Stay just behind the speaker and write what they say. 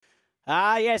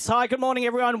Yes. Hi, good morning,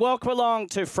 everyone. Welcome along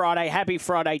to Friday. Happy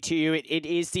Friday to you. It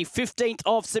is the 15th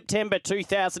of September,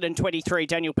 2023.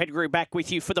 Daniel Pettigrew back with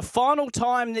you for the final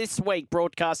time this week,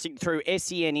 broadcasting through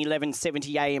SEN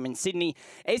 1170 AM in Sydney,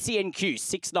 SENQ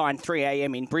 693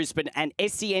 AM in Brisbane, and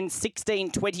SEN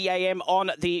 1620 AM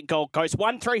on the Gold Coast.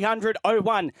 1300 01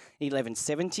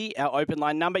 1170, our open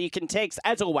line number. You can text,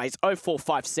 as always,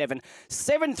 0457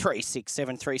 736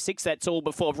 736. That's all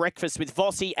before breakfast with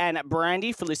Vossi and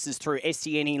Brandy for listeners through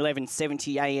SEN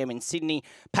 1170 AM in Sydney.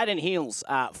 Pattern Hills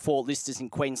for listeners in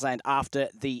Queensland after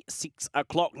the 6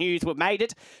 o'clock news. We've made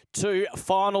it to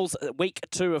finals week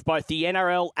 2 of both the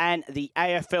NRL and the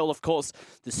AFL. Of course,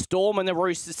 the Storm and the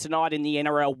Roosters tonight in the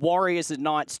NRL. Warriors and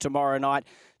Knights tomorrow night.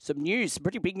 Some news,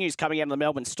 pretty big news coming out of the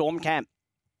Melbourne Storm camp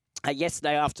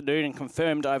yesterday afternoon and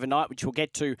confirmed overnight, which we'll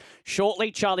get to shortly.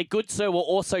 Charlie Goodsir will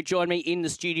also join me in the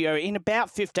studio in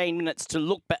about 15 minutes to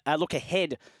look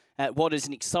ahead at what is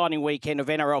an exciting weekend of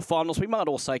NRL finals. We might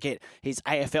also get his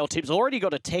AFL tips. Already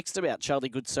got a text about Charlie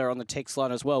Goodsir on the text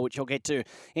line as well, which I'll get to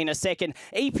in a second.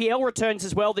 EPL returns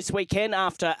as well this weekend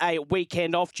after a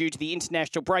weekend off due to the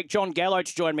international break. John Gallo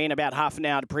to join me in about half an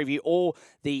hour to preview all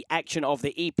the action of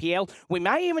the EPL. We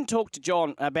may even talk to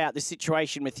John about the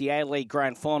situation with the A-League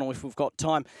Grand Final if we've got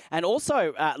time. And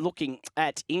also looking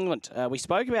at England. We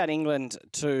spoke about England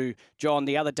to John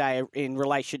the other day in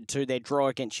relation to their draw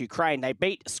against Ukraine. They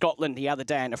beat Scotland the other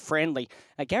day in a friendly.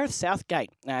 Gareth Southgate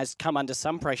has come under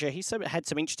some pressure. He's had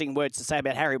some interesting words to say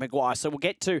about Harry Maguire, so we'll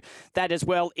get to that as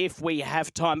well if we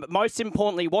have time. But most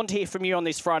importantly, want to hear from you on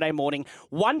this Friday morning.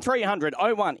 1300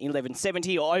 01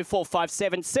 1170 or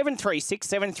 0457 736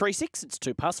 736. It's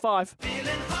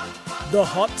 5:02. The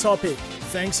hot topic,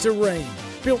 thanks to Rheem.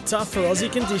 Built tough for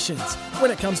Aussie conditions.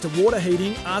 When it comes to water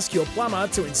heating, ask your plumber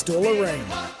to install a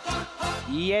Rheem.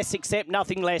 Yes, except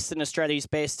nothing less than Australia's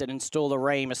best and install a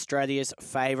Rheem, Australia's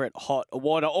favourite hot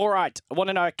water. All right, I want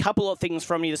to know a couple of things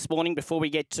from you this morning before we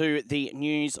get to the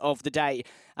news of the day.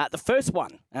 The first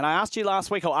one, and I asked you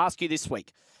last week, I'll ask you this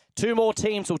week. 2 more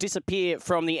teams will disappear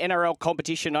from the NRL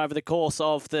competition over the course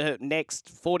of the next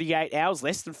 48 hours,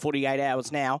 less than 48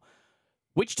 hours now.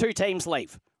 Which 2 teams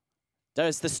leave?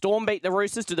 Does the Storm beat the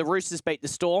Roosters? Do the Roosters beat the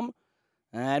Storm?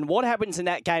 And what happens in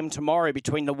that game tomorrow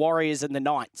between the Warriors and the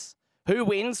Knights? Who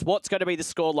wins? What's going to be the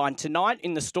scoreline tonight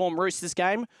in the Storm Roosters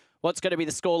game? What's going to be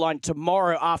the scoreline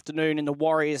tomorrow afternoon in the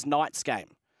Warriors Knights game?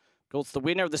 Of course, the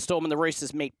winner of the Storm and the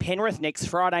Roosters meet Penrith next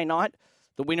Friday night.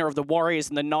 The winner of the Warriors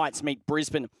and the Knights meet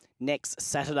Brisbane next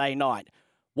Saturday night.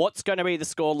 What's going to be the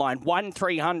scoreline?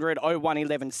 1300 01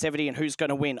 1170 and who's going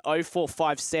to win?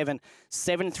 0457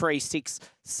 736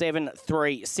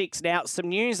 736. Now, some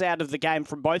news out of the game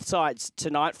from both sides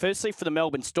tonight. Firstly, for the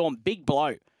Melbourne Storm, big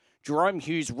blow. Jerome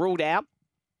Hughes ruled out.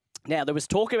 Now, there was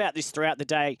talk about this throughout the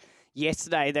day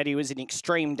yesterday that he was in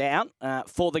extreme doubt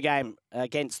for the game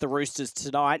against the Roosters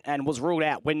tonight and was ruled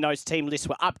out when those team lists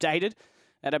were updated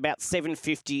at about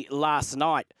 7:50 last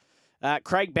night.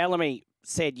 Craig Bellamy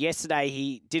said yesterday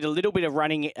he did a little bit of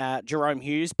running Jerome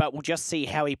Hughes, but we'll just see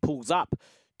how he pulls up.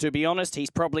 To be honest,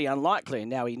 he's probably unlikely.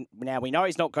 Now we know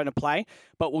he's not going to play,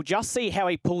 but we'll just see how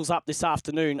he pulls up this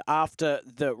afternoon after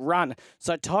the run.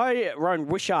 So Tyrone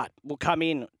Wishart will come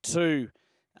in to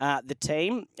the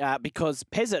team because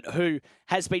Pezzett, who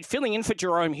has been filling in for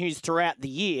Jerome Hughes throughout the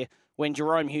year when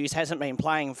Jerome Hughes hasn't been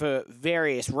playing for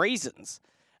various reasons,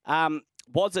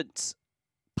 wasn't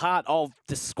part of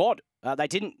the squad. They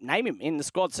didn't name him in the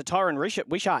squad, so Tyrone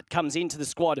Wishart comes into the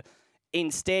squad.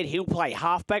 Instead, he'll play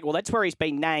halfback. Well, that's where he's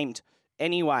been named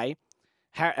anyway.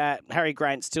 Harry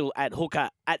Grant's still at hooker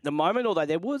at the moment, although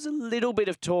there was a little bit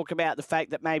of talk about the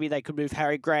fact that maybe they could move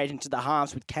Harry Grant into the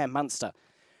halves with Cam Munster.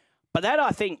 But that, I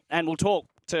think, and we'll talk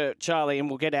to Charlie and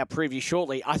we'll get our preview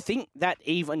shortly, I think that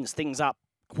evens things up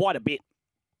quite a bit.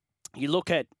 You look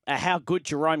at how good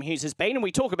Jerome Hughes has been, and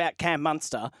we talk about Cam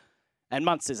Munster, and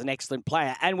Munster's an excellent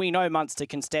player, and we know Munster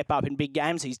can step up in big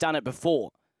games. He's done it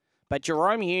before. But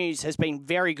Jerome Hughes has been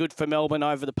very good for Melbourne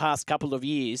over the past couple of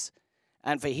years.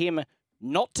 And for him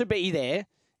not to be there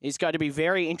is going to be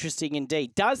very interesting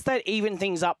indeed. Does that even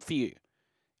things up for you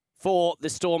for the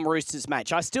Storm Roosters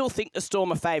match? I still think the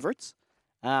Storm are favourites,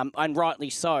 and rightly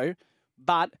so.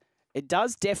 But it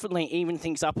does definitely even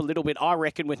things up a little bit, I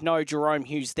reckon, with no Jerome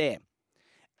Hughes there.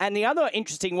 And the other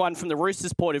interesting one from the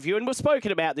Roosters' point of view, and we've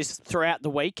spoken about this throughout the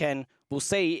week, and we'll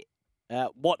see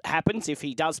what happens if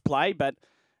he does play, but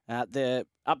the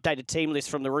updated team list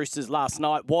from the Roosters last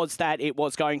night was that it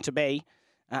was going to be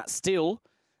still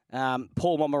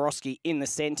Paul Momorowski in the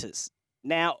centres.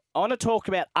 Now, I want to talk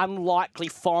about unlikely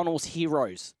finals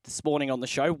heroes this morning on the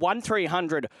show.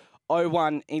 1300 01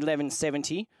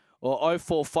 1170 or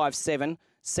 0457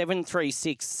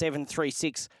 736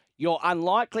 736. Your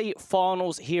unlikely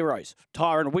finals heroes.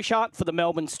 Tyron Wishart for the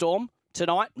Melbourne Storm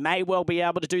tonight. May well be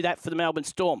able to do that for the Melbourne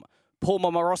Storm. Paul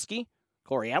Momorowski,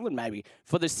 Corey Allen maybe,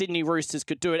 for the Sydney Roosters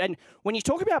could do it. And when you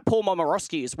talk about Paul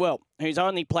Momorowski as well, who's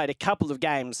only played a couple of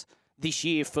games this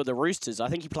year for the Roosters. I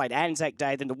think he played Anzac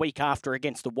Day, then the week after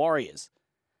against the Warriors.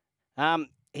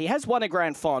 He has won a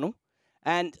grand final,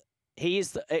 and he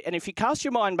is. And if you cast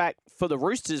your mind back for the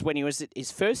Roosters when he was at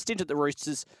his first stint at the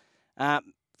Roosters a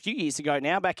few years ago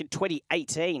now, back in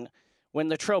 2018, when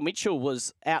Latrell Mitchell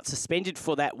was out suspended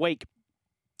for that week,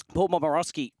 Paul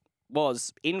Momorowski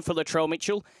was in for Latrell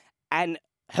Mitchell and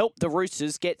helped the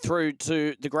Roosters get through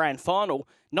to the grand final.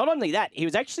 Not only that, he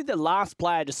was actually the last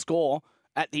player to score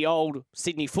at the old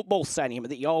Sydney Football Stadium, at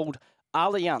the old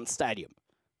Allianz Stadium.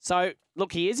 So,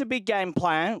 look, he is a big game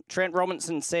player. Trent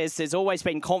Robinson says there's always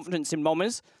been confidence in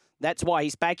Mommers. That's why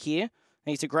he's back here.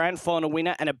 He's a grand final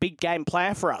winner and a big game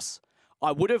player for us.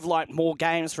 I would have liked more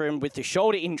games for him with the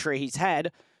shoulder injury he's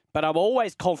had, but I'm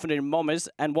always confident in Mommers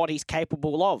and what he's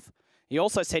capable of. He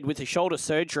also said with the shoulder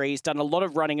surgery, he's done a lot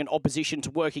of running in opposition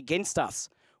to work against us.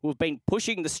 We've been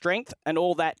pushing the strength and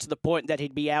all that to the point that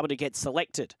he'd be able to get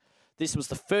selected. This was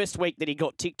the first week that he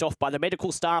got ticked off by the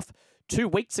medical staff. 2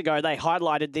 weeks ago, they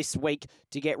highlighted this week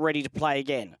to get ready to play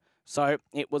again. So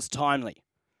it was timely.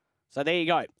 So there you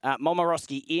go.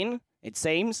 Momorowski in, it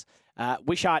seems.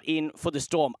 Wishart in for the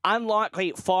Storm.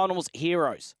 Unlikely finals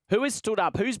heroes. Who has stood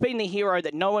up? Who's been the hero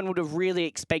that no one would have really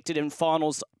expected in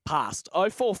finals past?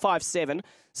 0457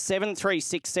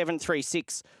 736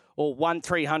 736 or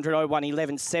 1300 01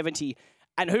 1170.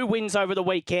 And who wins over the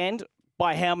weekend?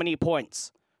 By how many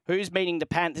points? Who's meeting the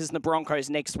Panthers and the Broncos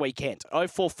next weekend?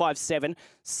 0457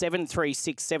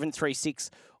 736 736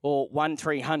 or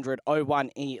 1300 01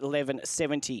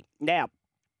 1170. Now,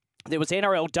 there was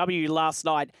NRLW last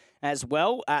night as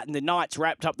well, and the Knights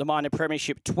wrapped up the minor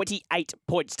premiership 28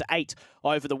 points to 8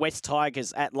 over the West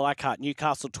Tigers at Leichhardt.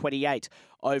 Newcastle 28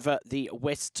 over the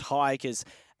West Tigers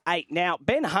 8. Now,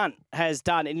 Ben Hunt has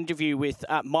done an interview with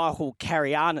Michael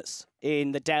Carianis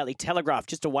in the Daily Telegraph,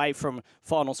 just away from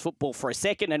finals football for a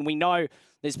second, and we know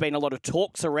there's been a lot of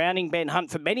talk surrounding Ben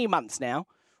Hunt for many months now,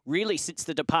 really since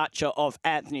the departure of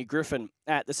Anthony Griffin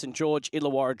at the St George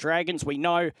Illawarra Dragons. We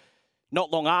know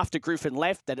not long after Griffin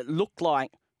left that it looked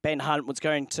like Ben Hunt was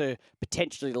going to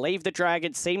potentially leave the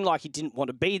Dragons. Seemed like he didn't want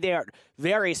to be there. At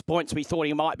various points, we thought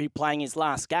he might be playing his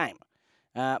last game.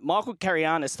 Michael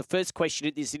Carianis, the first question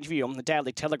at this interview on the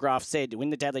Daily Telegraph said,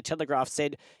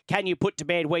 can you put to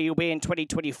bed where you'll be in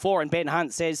 2024? And Ben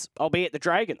Hunt says, I'll be at the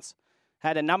Dragons.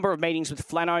 Had a number of meetings with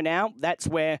Flano now. That's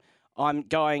where I'm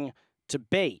going to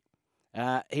be.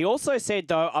 He also said,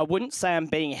 though, I wouldn't say I'm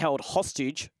being held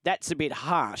hostage. That's a bit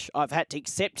harsh. I've had to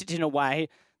accept it in a way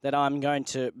that I'm going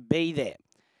to be there.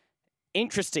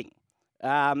 Interesting.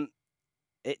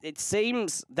 It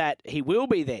seems that he will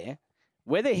be there.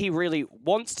 Whether he really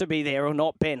wants to be there or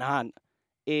not, Ben Hunt,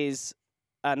 is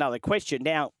another question.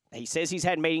 Now, he says he's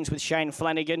had meetings with Shane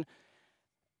Flanagan.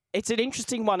 It's an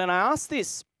interesting one, and I asked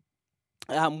this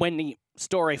when the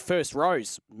story first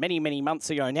rose many, many months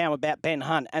ago now about Ben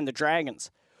Hunt and the Dragons.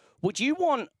 Would you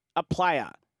want a player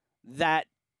that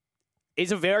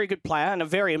is a very good player and a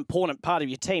very important part of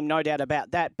your team, no doubt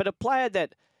about that, but a player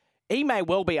that he may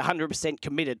well be 100%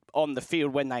 committed on the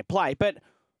field when they play, but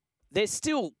there's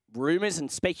still rumours and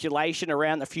speculation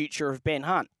around the future of Ben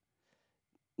Hunt.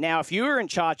 Now, if you were in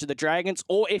charge of the Dragons,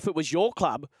 or if it was your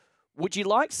club, would you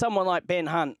like someone like Ben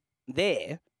Hunt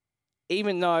there,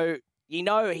 even though you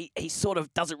know he sort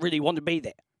of doesn't really want to be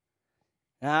there?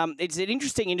 It's an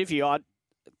interesting interview. I'd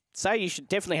say you should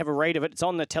definitely have a read of it. It's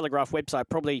on the Telegraph website,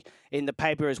 probably in the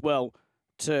paper as well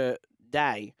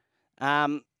today.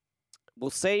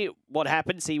 We'll see what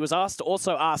happens. He was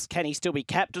also asked, can he still be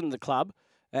captain of the club?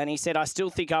 And he said, I still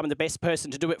think I'm the best person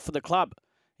to do it for the club.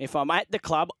 If I'm at the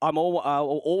club, I'll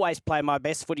always play my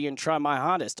best footy and try my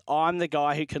hardest. I'm the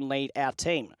guy who can lead our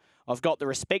team. I've got the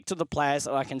respect of the players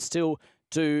and I can still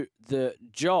do the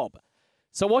job.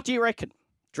 So what do you reckon?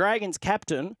 Dragons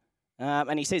captain,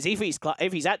 and he says if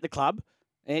he's at the club,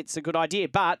 it's a good idea,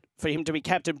 but for him to be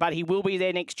captain, but he will be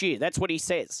there next year. That's what he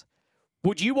says.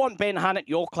 Would you want Ben Hunt at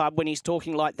your club when he's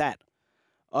talking like that?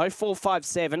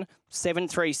 0457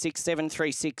 736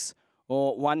 736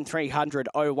 or 1300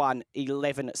 01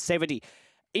 1170.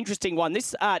 Interesting one.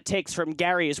 This text from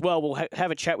Gary as well. We'll have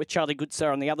a chat with Charlie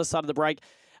Goodsir on the other side of the break.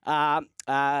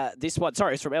 This one,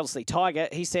 it's from Elsley Tiger.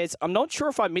 He says, I'm not sure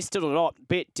if I missed it or not,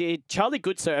 but did Charlie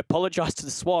Goodsir apologise to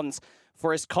the Swans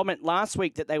for his comment last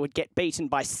week that they would get beaten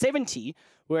by 70,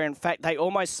 where in fact they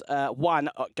almost won,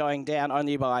 going down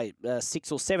only by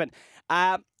 6 or 7?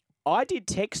 I did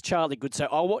text Charlie Good, so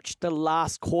I watched the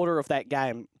last quarter of that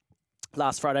game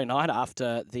last Friday night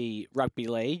after the rugby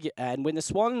league, and when the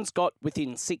Swans got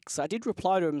within 6, I did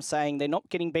reply to him saying they're not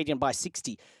getting beaten by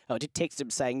 60. I did text him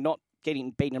saying not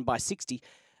getting beaten by 60.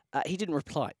 He didn't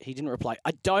reply.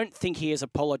 I don't think he has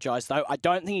apologised, though. I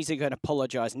don't think he's going to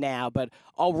apologise now, but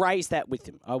I'll raise that with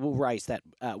him. I will raise that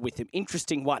with him.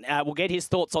 Interesting one. We'll get his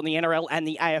thoughts on the NRL and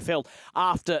the AFL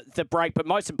after the break, but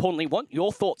most importantly, want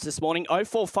your thoughts this morning.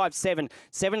 0457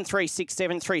 736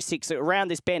 736 around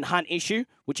this Ben Hunt issue.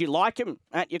 Would you like him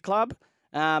at your club?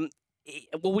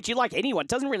 Well, would you like anyone? It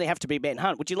doesn't really have to be Ben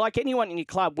Hunt. Would you like anyone in your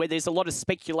club where there's a lot of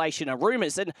speculation and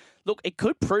rumours? And look, it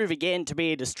could prove again to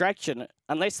be a distraction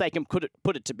unless they can put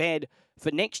it to bed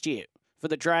for next year for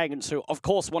the Dragons, who, of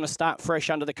course, want to start fresh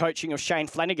under the coaching of Shane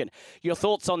Flanagan. Your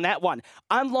thoughts on that one?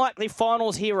 Unlikely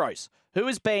finals heroes. Who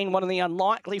has been one of the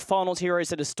unlikely finals heroes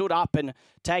that has stood up and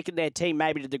taken their team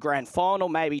maybe to the grand final,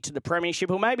 maybe to the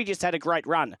premiership, or maybe just had a great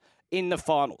run in the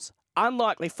finals?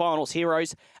 Unlikely finals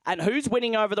heroes, and who's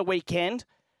winning over the weekend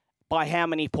by how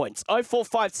many points?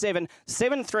 0457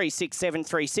 736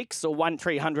 736 or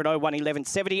 1300 01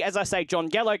 1170. As I say, John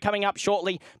Gallo coming up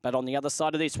shortly, but on the other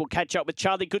side of this, we'll catch up with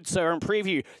Charlie Goodsir and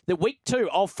preview the week 2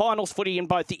 of finals footy in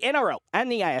both the NRL and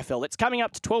the AFL. It's coming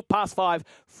up to 12 past 5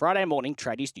 Friday morning.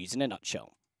 Tradies News in a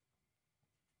nutshell.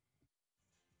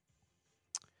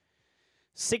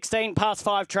 16 past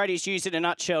 5, Tradies News in a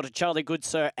nutshell to Charlie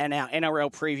Goodsir and our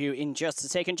NRL preview in just a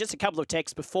second. Just a couple of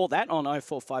texts before that on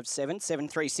 0457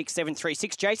 736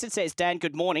 736. Jason says, Dan,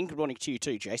 good morning. Good morning to you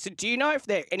too, Jason. Do you know if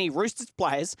there are any Roosters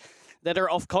players that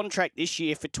are off contract this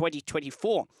year for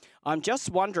 2024? I'm just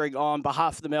wondering on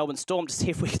behalf of the Melbourne Storm to see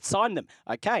if we could sign them.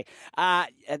 Okay.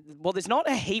 Well, there's not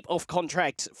a heap off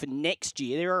contract for next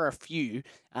year. There are a few.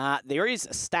 There is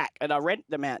a stack, and I read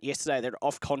them out yesterday. They're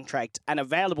off contract and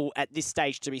available at this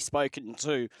stage to be spoken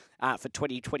to for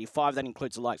 2025. That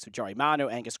includes the likes of Joey Manu,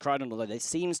 Angus Crichton, although there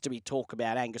seems to be talk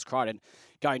about Angus Crichton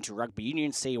going to rugby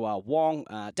union, Siwa Wong,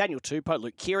 Daniel Tupou,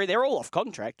 Luke Keary. They're all off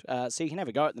contract, so you can have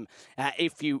a go at them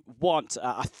if you want.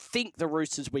 I think the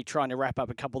Roosters will be trying to wrap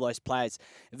up a couple of those players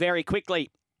very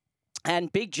quickly.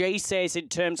 And Big G says, in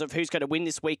terms of who's going to win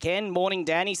this weekend, morning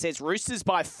Danny says Roosters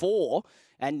by 4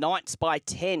 and Knights by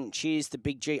 10. Cheers to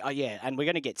Big G. Oh, yeah, and we're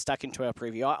going to get stuck into our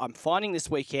preview. I'm finding this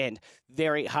weekend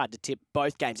very hard to tip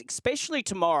both games, especially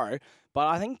tomorrow. But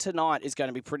I think tonight is going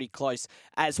to be pretty close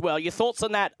as well. Your thoughts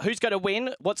on that? Who's going to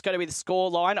win? What's going to be the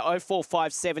score line?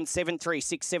 0457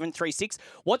 736 736.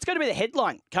 What's going to be the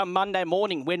headline come Monday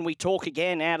morning when we talk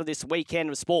again out of this weekend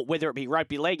of sport, whether it be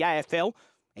rugby league, AFL,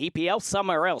 EPL,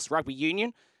 somewhere else, rugby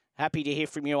union? Happy to hear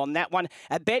from you on that one.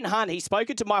 Ben Hunt, he's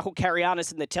spoken to Michael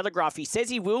Carianis in the Telegraph. He says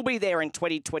he will be there in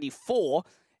 2024.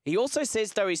 He also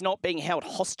says, though, he's not being held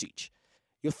hostage.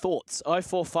 Your thoughts?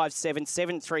 0457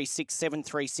 736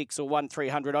 736 or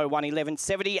 1300 01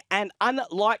 1170. And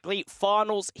unlikely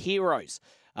finals heroes.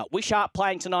 Wishart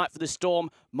playing tonight for the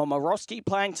Storm. Momorowski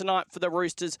playing tonight for the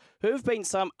Roosters, who have been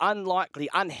some unlikely,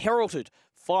 unheralded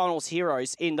finals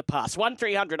heroes in the past.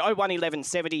 1300 01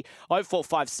 1170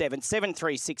 0457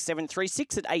 736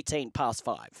 736 at 18 past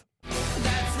 5.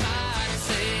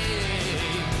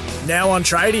 Now on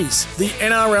Tradies, the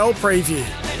NRL preview.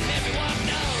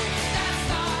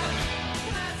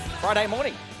 Friday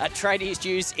morning at Tradies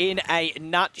News in a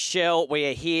nutshell. We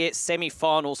are here,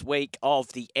 semi-finals week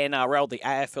of the NRL, the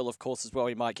AFL, of course, as well.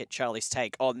 We might get Charlie's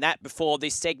take on that before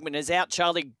this segment is out.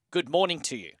 Charlie, good morning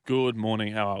to you. Good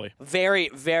morning. How are we? Very,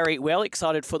 very well.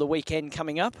 Excited for the weekend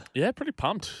coming up? Yeah, pretty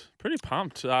pumped.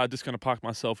 Just going to park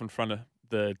myself in front of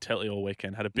the telly all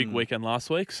weekend. Had a big weekend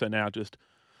last week, so now just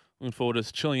looking forward to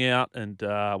chilling out and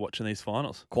watching these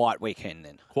finals. Quiet weekend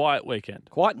then. Quiet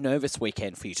weekend. Quite nervous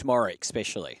weekend for you tomorrow,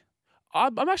 especially.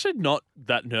 I'm actually not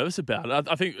that nervous about it.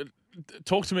 I think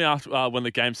talk to me after when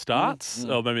the game starts,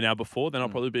 or maybe now before, then I'll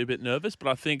probably be a bit nervous. But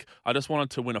I think I just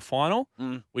wanted to win a final.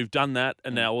 We've done that,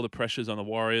 and now all the pressure's on the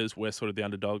Warriors. We're sort of the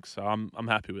underdogs, so I'm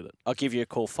happy with it. I'll give you a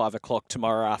call 5 o'clock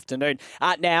tomorrow afternoon.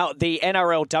 Now, the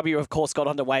NRLW, of course, got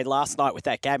underway last night with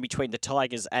that game between the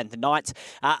Tigers and the Knights.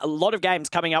 A lot of games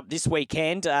coming up this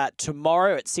weekend.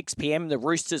 Tomorrow at 6 p.m, the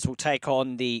Roosters will take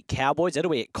on the Cowboys.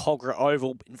 That'll be at Cogra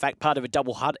Oval. In fact, part of a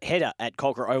double header at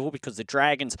Cogra Oval, because the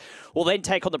Dragons will then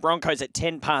take on the Broncos at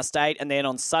 10 past 8. And then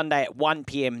on Sunday at 1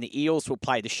 p.m, the Eels will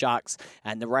play the Sharks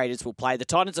and the Raiders will play the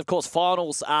Titans. Of course,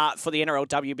 finals for the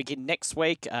NRLW begin next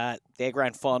week. Their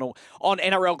grand final on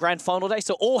NRL Grand Final Day.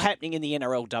 So all happening in the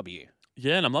NRLW.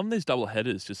 Yeah, and I'm loving these double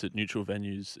headers just at neutral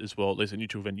venues as well. At least a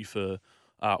neutral venue for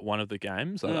one of the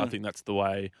games. I think that's the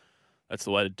way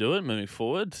to do it moving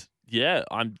forward. Yeah,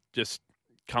 I'm just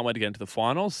can't wait to get into the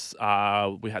finals.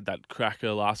 We had that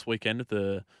cracker last weekend at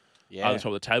the Yeah. the top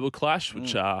of the table clash,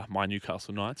 which my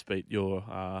Newcastle Knights beat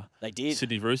your They did.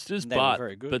 Sydney Roosters. They were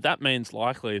very good. But that means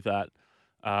likely that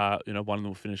one of them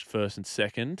will finish first and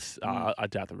second. I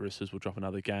doubt the Roosters will drop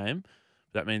another game.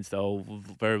 That means they'll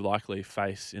very likely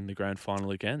face in the grand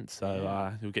final again.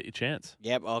 So you'll get your chance.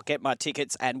 Yep, I'll get my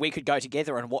tickets and we could go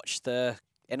together and watch the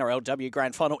NRLW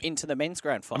Grand Final into the men's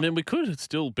Grand Final. I mean, we could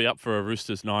still be up for a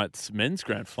Roosters Knights men's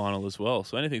grand final as well,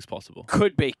 so anything's possible.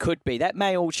 Could be. That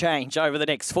may all change over the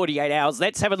next 48 hours.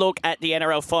 Let's have a look at the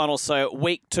NRL final. So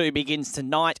week 2 begins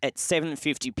tonight at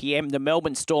 7:50 p.m. The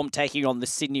Melbourne Storm taking on the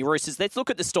Sydney Roosters. Let's look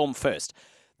at the Storm first.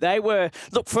 They were,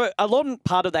 look, for a long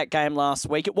part of that game last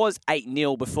week, it was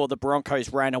 8-0 before the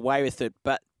Broncos ran away with it,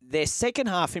 but their second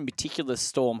half in particular,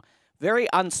 Storm, very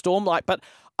unstorm-like, but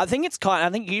I think I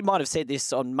think you might have said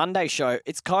this on Monday's show.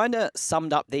 It's kind of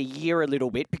summed up their year a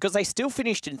little bit because they still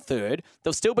finished in third.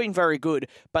 They've still been very good,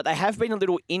 but they have been a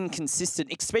little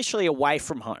inconsistent, especially away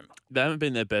from home. They haven't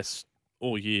been their best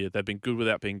all year. They've been good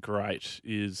without being great,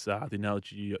 is the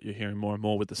analogy you're hearing more and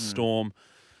more with the Storm.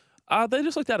 They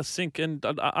just looked out of sync, and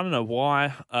I don't know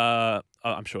why.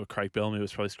 I'm sure Craig Bellamy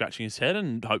was probably scratching his head,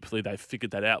 and hopefully they've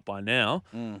figured that out by now.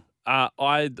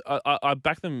 I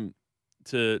back them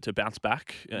to bounce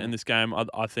back in this game.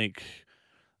 I think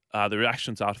the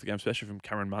reactions after the game, especially from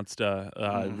Cameron Munster,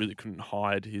 really couldn't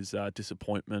hide his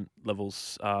disappointment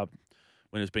levels when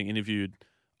he was being interviewed.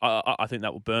 I think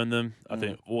that will burn them. I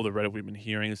think all the rhetoric we've been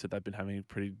hearing is that they've been having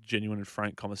pretty genuine and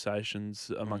frank conversations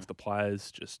amongst the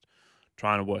players, just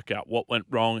trying to work out what went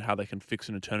wrong, how they can fix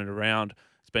it and turn it around.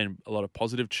 It's been a lot of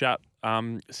positive chat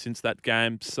since that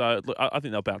game. So, look, I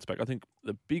think they'll bounce back. I think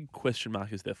the big question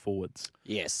mark is their forwards.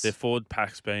 Yes. Their forward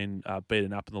pack's been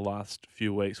beaten up in the last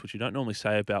few weeks, which you don't normally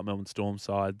say about Melbourne Storm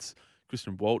sides.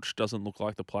 Christian Walsh doesn't look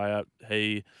like the player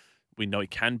we know he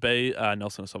can be.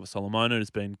 Nelson Asafa-Solomona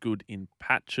has been good in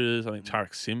patches. I think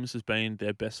Tarek Sims has been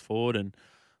their best forward. And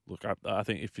look, I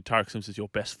think if Tarek Sims is your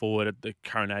best forward at the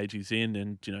current age he's in,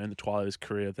 and in the twilight of his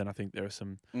career, then I think there's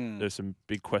some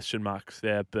big question marks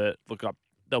there. But look,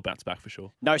 they'll bounce back for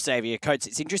sure. No saviour, Coates.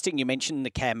 It's interesting you mentioned the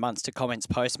Cam Munster comments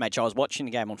post-match. I was watching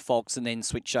the game on Fox and then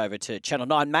switched over to Channel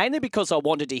 9, mainly because I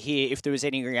wanted to hear if there was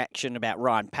any reaction about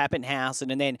Ryan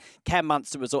Pappenhausen. And then Cam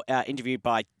Munster was interviewed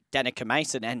by Danica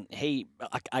Mason, and he,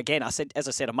 again, as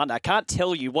I said on Monday, I can't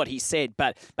tell you what he said,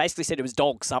 but basically said it was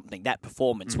dog something, that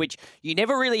performance, which you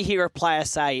never really hear a player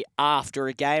say after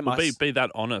a game. Well, be that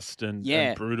honest and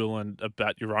brutal and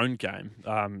about your own game.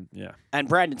 And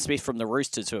Brandon Smith from the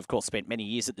Roosters, who of course spent many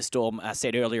years at the Storm,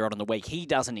 said earlier on in the week he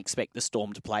doesn't expect the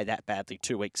Storm to play that badly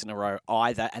 2 weeks in a row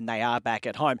either, and they are back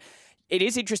at home. It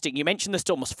is interesting. You mentioned the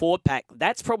Storm's forward pack.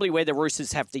 That's probably where the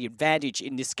Roosters have the advantage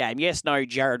in this game. Yes, no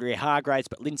Jared Rear-Hargraves,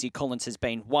 but Lindsay Collins has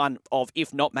been one of,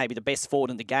 if not maybe the best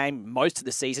forward in the game most of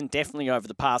the season, definitely over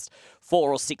the past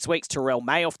 4 or 6 weeks. Terrell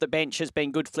May off the bench has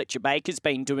been good. Fletcher Baker's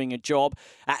been doing a job.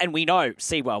 And we know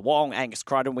Siwa Wong, Angus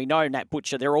Crichton, we know Nat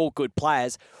Butcher, they're all good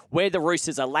players. Where the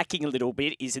Roosters are lacking a little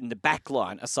bit is in the back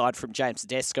line, aside from James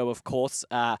Tedesco, of course.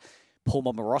 Paul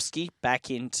Momorowski back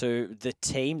into the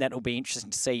team. That'll be interesting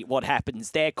to see what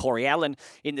happens there. Corey Allen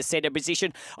in the centre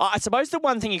position. I suppose the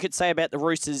one thing you could say about the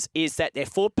Roosters is that their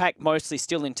forward pack mostly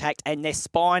still intact and their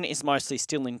spine is mostly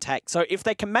still intact. So if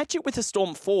they can match it with the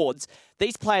Storm forwards,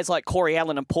 these players like Corey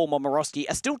Allen and Paul Momorowski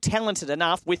are still talented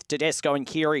enough with Tedesco and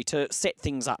Keary to set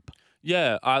things up.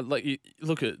 Yeah, you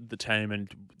look at the team and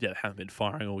they haven't been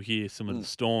firing all year, similar to the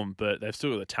Storm, but they've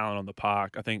still got the talent on the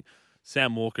park. I think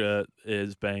Sam Walker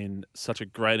has been such a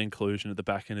great inclusion at the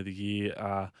back end of the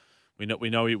year. We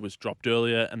know he was dropped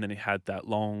earlier, and then he had that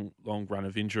long run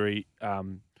of injury.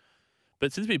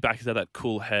 But since he's back, he's had that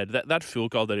cool head. That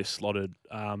field goal that he slotted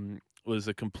was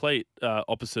a complete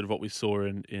opposite of what we saw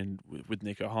with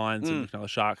Nico Hines and the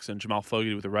Sharks and Jamal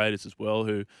Fogarty with the Raiders as well,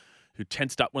 who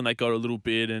tensed up when they got a little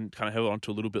bit and kind of held on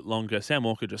to a little bit longer. Sam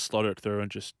Walker just slotted it through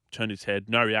and just turned his head,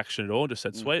 no reaction at all, just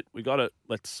said, sweet, we got it.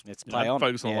 Let's play on.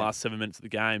 Focus on the last 7 minutes of the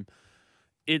game.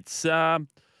 It's the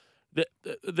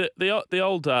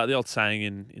old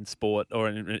saying in sport, or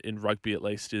in rugby at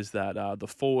least, is that the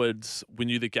forwards win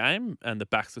you the game and the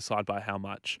backs decide by how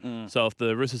much. So if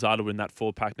the Roosters are to win, that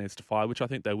forward pack needs to fire, which I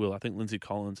think they will. I think Lindsay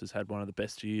Collins has had one of the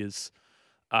best years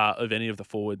of any of the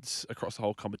forwards across the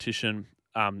whole competition.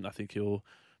 I think he'll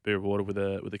be rewarded with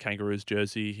a Kangaroos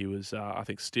jersey. He was, I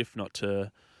think, stiff not to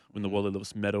win the Wally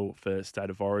Lewis medal for State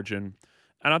of Origin.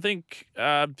 And I think,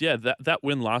 that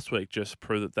win last week just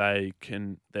proved that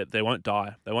they won't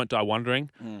die. They won't die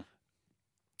wondering.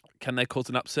 Can they cause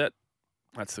an upset?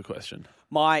 That's the question.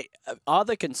 My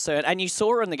other concern, and you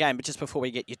saw in the game, but just before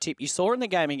we get your tip, you saw in the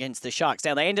game against the Sharks.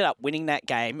 Now, they ended up winning that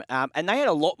game, and they had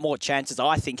a lot more chances,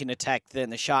 I think, in attack than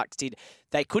the Sharks did.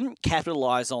 They couldn't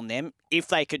capitalise on them. If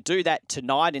they could do that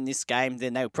tonight in this game,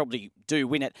 then they would probably do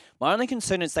win it. My only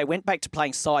concern is they went back to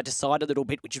playing side to side a little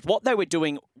bit, which is what they were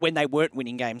doing when they weren't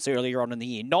winning games earlier on in the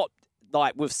year. Not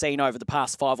like we've seen over the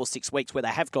past 5 or 6 weeks where they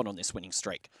have gone on this winning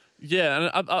streak. Yeah,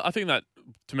 and I think that,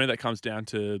 to me, that comes down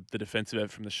to the defensive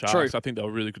effort from the Sharks. True. I think they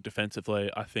were really good defensively.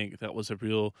 I think that was a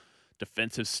real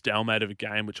defensive stalemate of a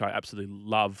game, which I absolutely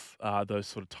love, those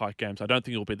sort of tight games. I don't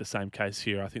think it will be the same case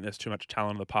here. I think there's too much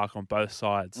talent in the park on both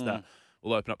sides that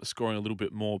will open up the scoring a little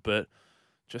bit more. But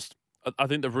I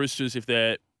think the Roosters,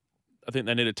 I think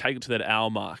they need to take it to that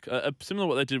hour mark. Similar to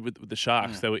what they did with the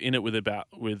Sharks. They were in it with about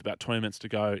 20 minutes to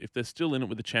go. If they're still in it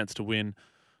with a chance to win,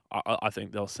 I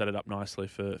think they'll set it up nicely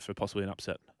for possibly an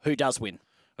upset. Who does win?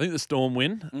 I think the Storm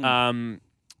win.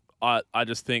 I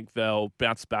just think they'll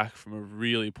bounce back from a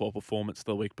really poor performance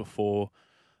the week before.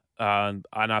 And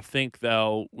I think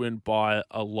they'll win by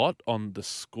a lot on the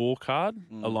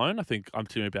scorecard alone. I think I'm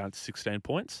tipping about 16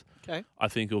 points. Okay. I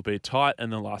think it'll be tight,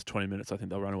 and in the last 20 minutes, I think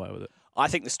they'll run away with it. I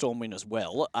think the Storm win as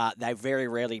well. They very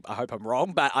rarely, I hope I'm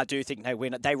wrong, but I do think they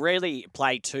win. They rarely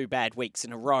play 2 bad weeks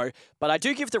in a row. But I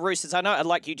do give the Roosters, I know,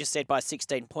 like you just said, by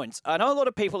 16 points. I know a lot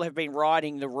of people have been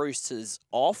riding the Roosters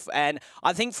off. And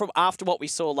I think from after what we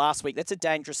saw last week, that's a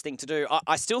dangerous thing to do.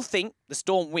 I still think the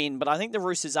Storm win, but I think the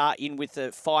Roosters are in with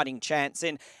a fighting chance.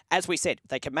 And as we said,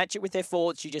 they can match it with their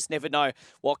forwards. You just never know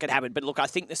what could happen. But look, I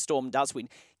think the Storm does win.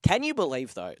 Can you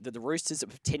believe, though, that the Roosters are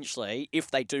potentially, if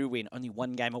they do win, only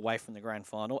 1 game away from the grand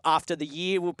final after the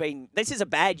year we've been... This is a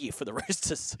bad year for the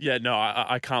Roosters. Yeah, no,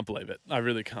 I can't believe it. I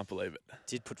really can't believe it.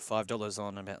 Did put $5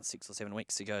 on about 6 or 7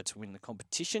 weeks ago to win the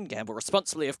competition. Gamble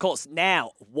responsibly, of course.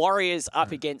 Now, Warriors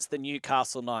up against the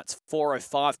Newcastle Knights,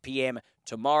 4:05 p.m.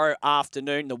 tomorrow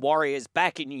afternoon. The Warriors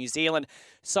back in New Zealand.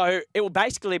 So it will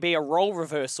basically be a role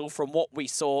reversal from what we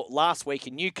saw last week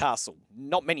in Newcastle.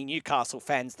 Not many Newcastle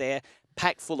fans there,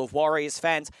 packed full of Warriors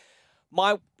fans.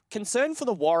 My concern for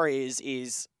the Warriors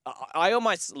is I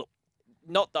almost look.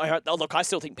 I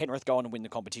still think Penrith go on and win the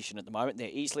competition at the moment. They're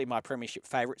easily my premiership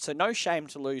favourite, so no shame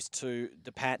to lose to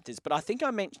the Panthers. But I think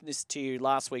I mentioned this to you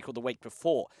last week or the week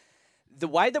before. The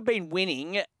way they've been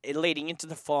winning leading into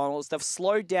the finals, they've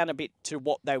slowed down a bit to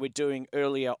what they were doing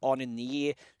earlier on in the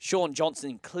year. Sean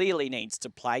Johnson clearly needs to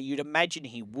play. You'd imagine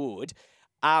he would.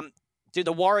 Do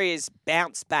the Warriors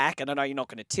bounce back? And I know you're not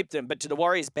going to tip them, but do the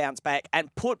Warriors bounce back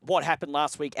and put what happened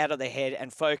last week out of their head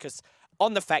and focus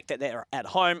on the fact that they're at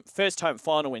home, first home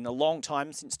final in a long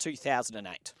time since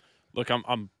 2008? Look,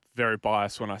 I'm very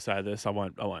biased when I say this. I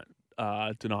won't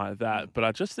deny that, but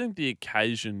I just think the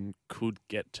occasion could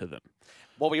get to them.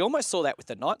 Well, we almost saw that with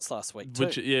the Knights last week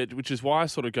too. Which is why I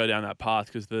sort of go down that path,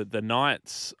 because the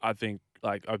Knights, I think,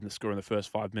 like opened the score in the first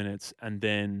 5 minutes, and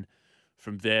then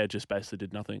from there just basically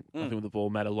did nothing. Nothing with the ball,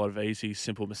 made a lot of easy,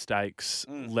 simple mistakes,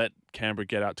 let Canberra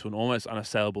get out to an almost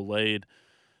unassailable lead,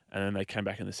 and then they came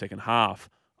back in the second half.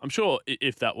 I'm sure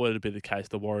if that were to be the case,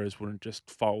 the Warriors wouldn't just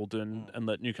fold and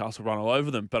let Newcastle run all over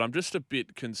them. But I'm just a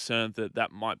bit concerned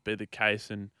that might be the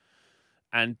case,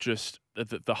 and just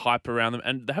the hype around them.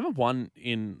 And they haven't won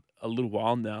in a little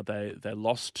while now. They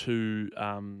lost to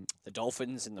the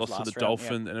Dolphins in the last round. Lost to the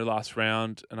Dolphins in the last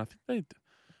round, and I think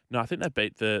they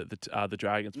beat the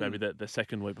Dragons maybe the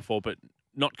second week before, but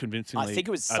not convincingly. I think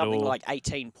it was something like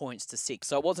 18 points to 6,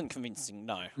 so it wasn't convincing.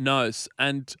 No,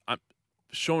 and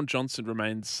Sean Johnson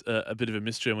remains a bit of a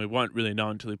mystery, and we won't really know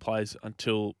until he plays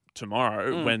until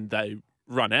tomorrow when they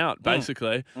run out,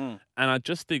 basically. And I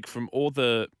just think from all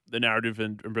the narrative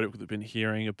and rhetoric we've been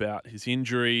hearing about his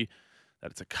injury,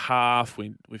 that it's a calf.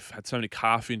 We've had so many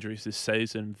calf injuries this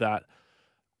season that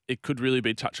it could really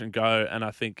be touch and go. And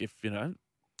I think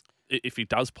if he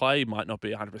does play, he might not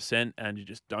be 100%, and you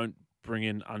just don't bring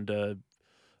in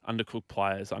undercooked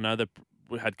players. I know that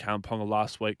we had Callum Ponga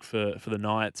last week for the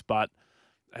Knights, but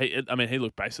he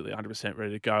looked basically 100%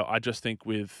 ready to go. I just think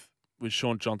with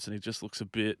Sean Johnson, he just looks a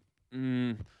bit.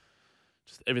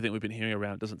 Just everything we've been hearing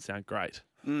around doesn't sound great.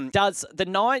 Does the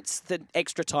Knights, the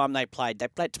extra time they played to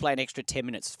play an extra 10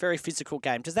 minutes. It's a very physical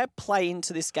game. Does that play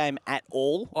into this game at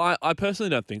all? I personally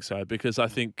don't think so, because I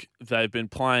think they've been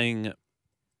playing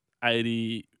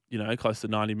 80, close to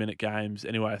 90-minute games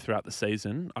anyway throughout the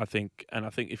season. I think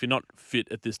if you're not fit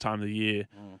at this time of the year,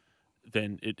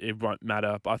 then it won't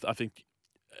matter. But I think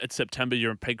it's September,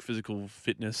 you're in peak physical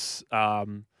fitness.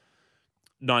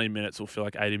 90 minutes will feel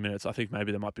like 80 minutes. I think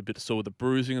maybe there might be a bit of sore with the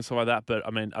bruising and stuff like that. But,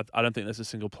 I don't think there's a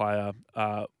single player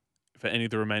for any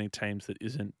of the remaining teams that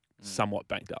isn't somewhat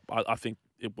banged up. I think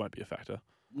it won't be a factor.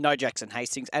 No Jackson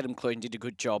Hastings. Adam Clune did a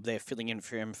good job there filling in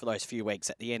for him for those few weeks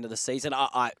at the end of the season.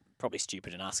 I probably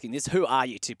stupid in asking this. Who are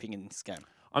you tipping in this game?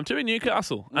 I'm tipping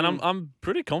Newcastle, and I'm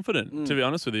pretty confident, to be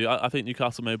honest with you. I think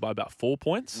Newcastle may by about 4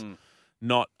 points.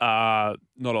 Not a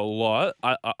lot.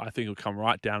 I think it'll come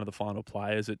right down to the final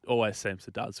play, as it always seems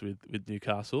to does with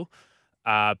Newcastle.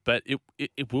 But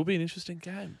it will be an interesting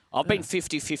game. I've been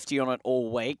 50-50 on it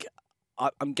all week.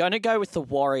 I'm going to go with the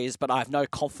Warriors, but I have no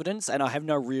confidence and I have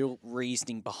no real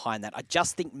reasoning behind that. I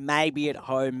just think maybe at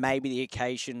home, maybe the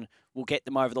occasion will get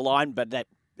them over the line, but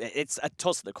it's a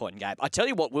toss of the coin game. I tell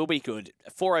you what will be good, a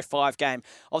 4:05 game.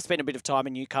 I've spent a bit of time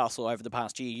in Newcastle over the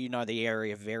past year. You know the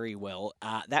area very well.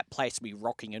 That place will be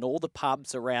rocking, and all the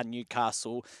pubs around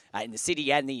Newcastle, in the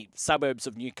city and the suburbs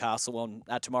of Newcastle on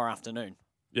tomorrow afternoon.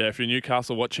 Yeah, if you're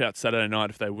Newcastle, watch out Saturday night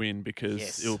if they win,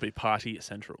 because it'll be party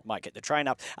central. Might get the train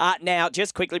up. Now,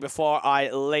 just quickly before I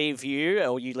leave you,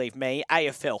 or you leave me,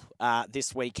 AFL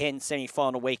this weekend,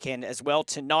 semi-final weekend as well.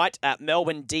 Tonight,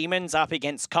 Melbourne Demons up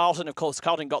against Carlton. Of course,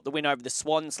 Carlton got the win over the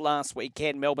Swans last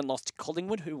weekend. Melbourne lost to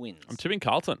Collingwood. Who wins? I'm tipping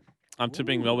Carlton. I'm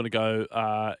tipping Melbourne to go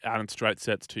out in straight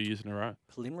sets 2 years in a row.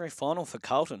 Preliminary final for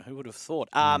Carlton. Who would have thought?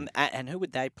 And who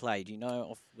would they play? Do you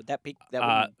know? Would that be?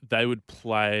 They would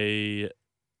play...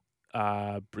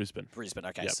 Brisbane.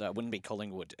 Okay, so it wouldn't be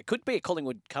Collingwood. It could be a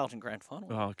Collingwood-Carlton grand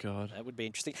final. Oh, God. That would be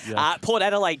interesting. Yeah. Port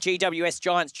Adelaide, GWS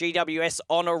Giants. GWS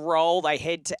on a roll. They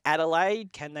head to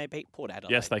Adelaide. Can they beat Port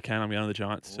Adelaide? Yes, they can. I'm going to the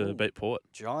Giants to beat Port.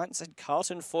 Giants and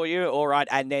Carlton for you. All right,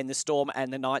 and then the Storm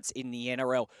and the Knights in the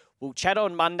NRL. We'll chat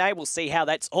on Monday. We'll see how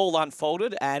that's all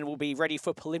unfolded, and we'll be ready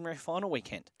for preliminary final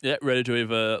weekend. Yeah, ready to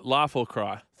either laugh or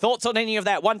cry. Thoughts on any of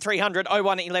that? 1300 01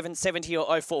 1170 or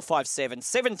 0457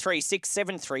 736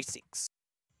 736.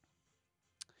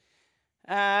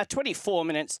 24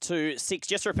 minutes to 6.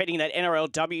 Just repeating that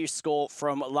NRLW score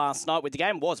from last night, with the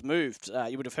game was moved.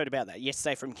 You would have heard about that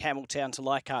yesterday from Campbelltown to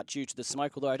Leichhardt due to the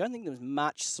smoke, although I don't think there was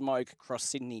much smoke across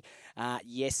Sydney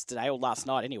yesterday, or last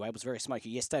night anyway. It was very smoky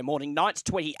yesterday morning. Knights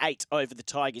 28 over the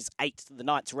Tigers 8. The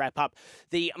Knights wrap up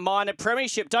the minor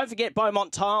premiership. Don't forget,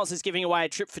 Beaumont Tiles is giving away a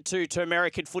trip for two to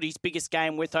American footy's biggest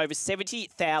game worth over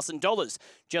 $70,000.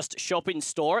 Just shop in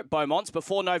store at Beaumont's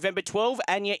before November 12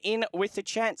 and you're in with a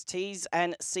chance. T's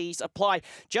and C's apply.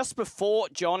 Just before,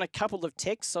 John, a couple of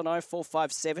texts on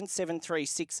 0457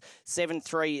 736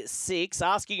 736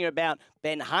 asking you about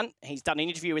Ben Hunt. He's done an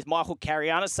interview with Michael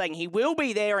Cariana saying he will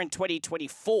be there in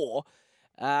 2024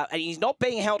 and he's not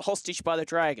being held hostage by the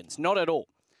Dragons. Not at all.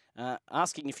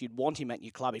 Asking if you'd want him at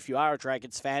your club if you are a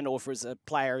Dragons fan, or if as a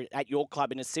player at your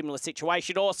club in a similar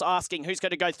situation. Also asking who's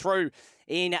going to go through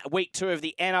in week 2 of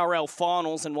the NRL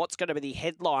finals and what's going to be the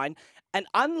headline. And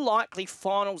unlikely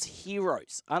finals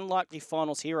heroes on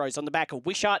the back of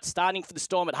Wishart starting for the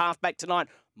Storm at halfback tonight.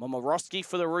 Momorowski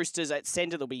for the Roosters at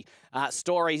centre. There'll be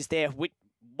stories there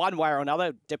one way or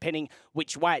another, depending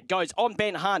which way it goes. On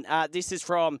Ben Hunt, this is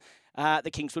from the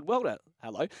Kingswood Welder.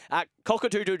 Hello.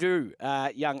 Cockadoo-doo-doo,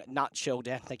 young nutshell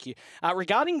down. Thank you.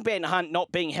 Regarding Ben Hunt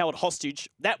not being held hostage,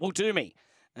 that will do me.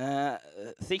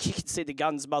 Think you can see the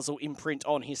gun's muzzle imprint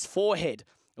on his forehead.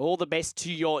 All the best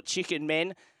to your chicken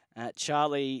men.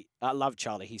 Charlie, I love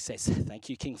Charlie, he says. Thank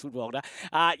you, Kingswood Welder.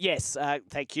 Yes,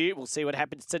 thank you. We'll see what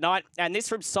happens tonight. And this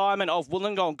from Simon of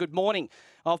Wollongong. Good morning.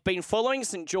 I've been following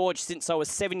St George since I was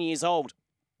 7 years old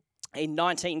in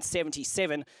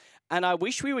 1977, and I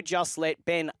wish we would just let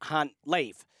Ben Hunt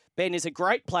leave. Ben is a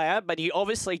great player, but he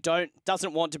obviously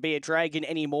doesn't want to be a Dragon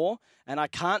anymore, and I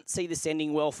can't see this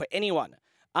ending well for anyone.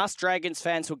 Us Dragons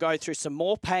fans will go through some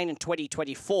more pain in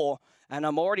 2024, and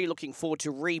I'm already looking forward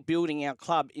to rebuilding our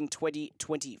club in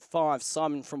 2025.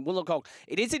 Simon from Wollongong.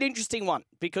 It is an interesting one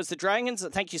because the Dragons,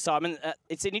 thank you, Simon.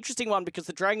 It's an interesting one because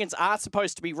the Dragons are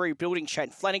supposed to be rebuilding. Shane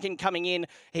Flanagan coming in.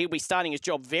 He'll be starting his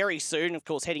job very soon, of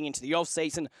course, heading into the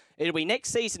off-season. It'll be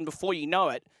next season before you know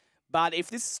it. But if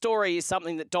this story is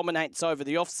something that dominates over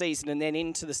the off-season and then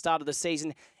into the start of the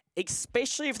season,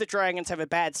 especially if the Dragons have a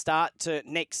bad start to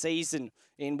next season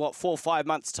in, 4 or 5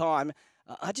 months' time,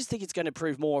 I just think it's going to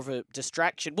prove more of a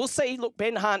distraction. We'll see. Look,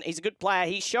 Ben Hunt, he's a good player.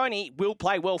 He's shown he will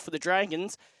play well for the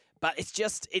Dragons, but it's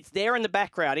there in the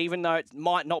background, even though it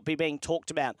might not be being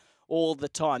talked about all the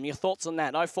time. Your thoughts on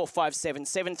that? 0457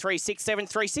 736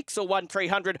 736 or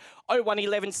 1300 01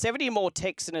 1170. More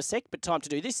texts in a sec, but time to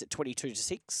do this at 22 to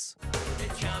 6.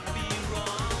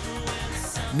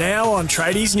 Now on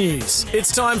Tradies News,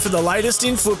 it's time for the latest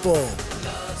in football.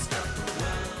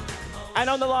 And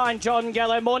on the line, John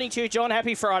Gallo. Morning to you, John.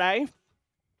 Happy Friday.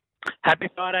 Happy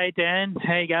Friday, Dan.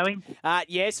 How you going?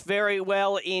 Yes, very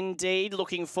well indeed.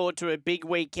 Looking forward to a big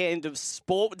weekend of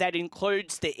sport. That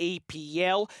includes the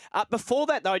EPL. Before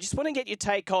that, though, I just want to get your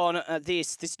take on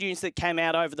this news that came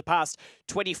out over the past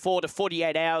 24 to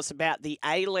 48 hours about the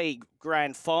A-League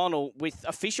Grand Final with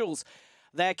officials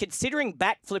They're considering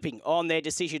backflipping on their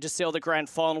decision to sell the grand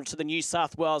final to the New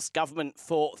South Wales government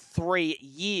for 3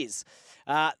 years.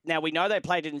 Now, we know they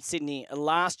played it in Sydney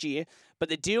last year, but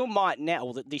the deal might now,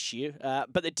 or this year,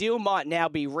 but the deal might now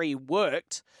be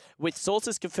reworked, with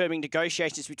sources confirming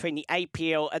negotiations between the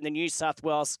APL and the New South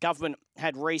Wales government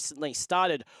had recently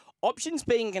started. Options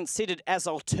being considered as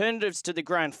alternatives to the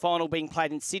grand final being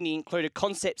played in Sydney include a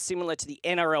concept similar to the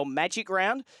NRL Magic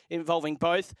Round, involving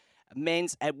both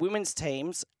men's and women's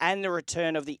teams, and the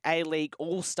return of the A-League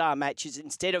All-Star matches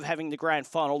instead of having the grand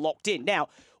final locked in. Now,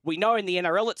 we know in the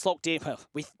NRL it's locked in,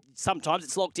 sometimes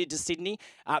it's locked into Sydney,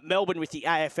 Melbourne with the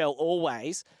AFL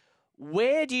always.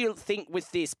 Where do you think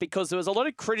with this? Because there was a lot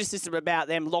of criticism about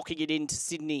them locking it into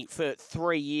Sydney for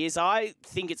 3 years. I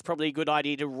think it's probably a good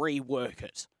idea to rework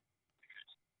it.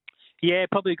 Yeah,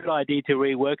 probably a good idea to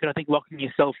rework it. I think locking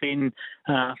yourself in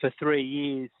for 3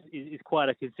 years is quite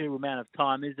a considerable amount of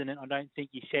time, isn't it? I don't think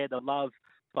you share the love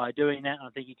by doing that. I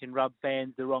think you can rub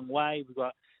fans the wrong way. We've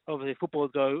got, obviously,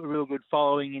 football's got a real good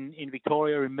following in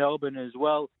Victoria, in Melbourne as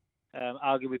well.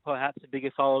 Arguably perhaps a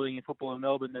bigger following in football in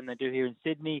Melbourne than they do here in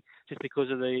Sydney, just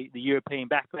because of the European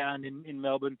background in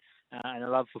Melbourne and a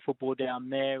love for football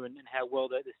down there and how well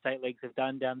the state leagues have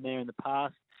done down there in the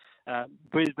past.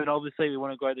 Brisbane, obviously, we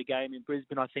want to grow the game in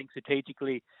Brisbane. I think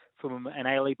strategically, from an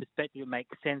A-League perspective, it makes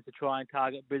sense to try and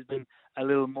target Brisbane a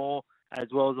little more, as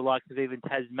well as the likes of even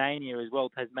Tasmania as well.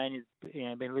 Tasmania's been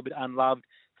a little bit unloved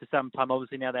for some time.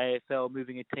 Obviously, now the AFL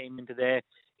moving a team into there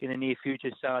in the near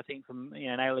future. So I think from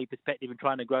an A-League perspective and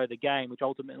trying to grow the game, which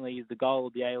ultimately is the goal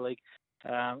of the A-League,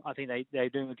 I think they're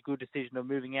doing a good decision of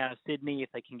moving out of Sydney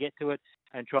if they can get to it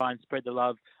and try and spread the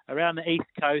love around the East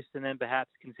Coast, and then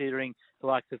perhaps considering the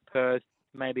likes of Perth,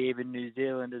 maybe even New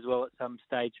Zealand as well at some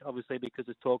stage, obviously because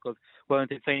there's talk of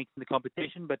Wellington Phoenix in the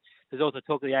competition, but there's also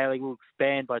talk that the A-League will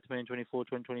expand by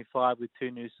 2024-2025 with 2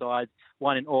 new sides,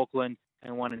 one in Auckland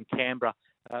and one in Canberra,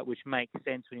 which makes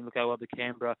sense when you look at how the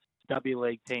Canberra W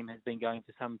League team has been going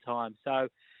for some time. So,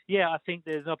 yeah, I think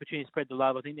there's an opportunity to spread the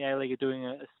love. I think the A-League are doing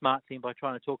a smart thing by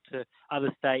trying to talk to other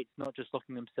states, not just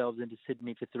locking themselves into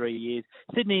Sydney for 3 years.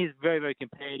 Sydney is very, very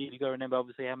competitive. You've got to remember,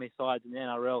 obviously, how many sides in the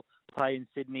NRL play in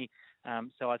Sydney.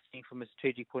 So I think from a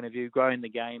strategic point of view, growing the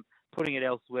game, putting it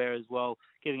elsewhere as well,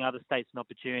 giving other states an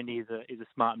opportunity is a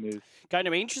smart move. Going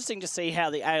to be interesting to see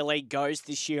how the A-League goes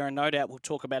this year, and no doubt we'll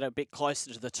talk about it a bit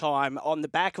closer to the time. On the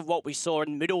back of what we saw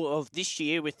in the middle of this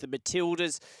year with the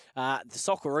Matildas, the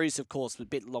Socceroos, of course, was a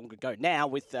bit long ago now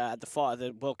with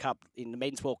the World Cup in the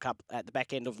Men's World Cup at the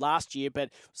back end of last year, but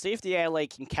see if the A-League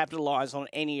can capitalise on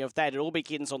any of that. It all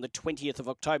begins on the 20th of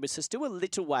October, so still a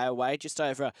little way away, just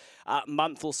over a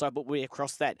month or so, but we're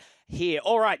across that here.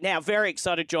 All right, now, very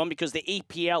excited, John, because the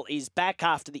EPL is back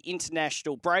after the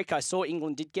international break. I saw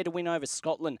England did get a win over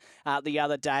Scotland the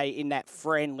other day in that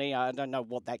friendly. I don't know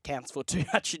what that counts for too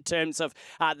much in terms of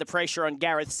the pressure on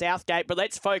Gareth Southgate, but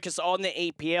let's focus on the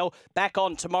EPL. Back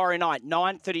on tomorrow night,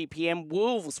 9:30 p.m.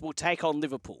 Wolves will take on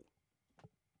Liverpool.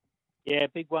 Yeah,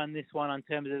 big one, this one, in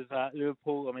terms of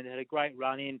Liverpool. I mean, they had a great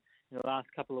run in the last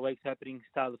couple of weeks, opening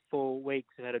start of the 4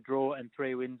 weeks. They had a draw and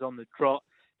 3 wins on the trot.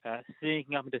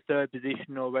 Sneaking up into third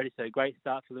position already, so a great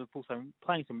start for Liverpool. So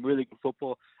playing some really good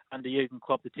football under Jurgen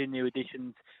Klopp. The 2 new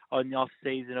additions on the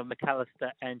off-season of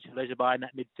McAllister and Chalejabay in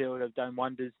that midfield have done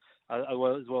wonders, as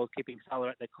well as keeping Salah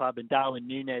at the club. And Darwin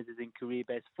Núñez is in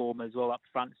career-best form as well up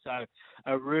front. So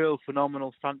a real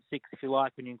phenomenal front six, if you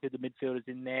like, when you include the midfielders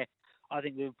in there. I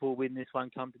think Liverpool win this one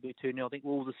comfortably 2-0. I think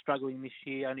Wolves are struggling this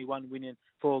year, only 1 win in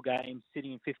 4 games,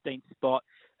 sitting in 15th spot,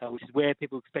 which is where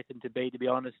people expect them to be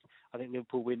honest. I think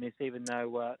Liverpool win this, even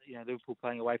though Liverpool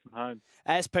playing away from home.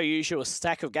 As per usual, a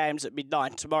stack of games at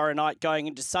midnight tomorrow night going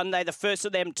into Sunday. The first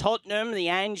of them, Tottenham, the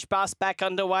Ange bus back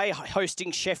underway,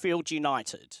 hosting Sheffield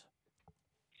United.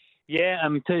 Yeah,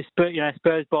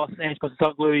 Spurs boss Ange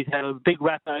Postecoglou, he's had a big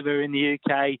rap over in the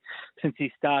UK since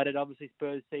he started. Obviously,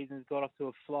 Spurs season's got off to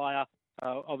a flyer.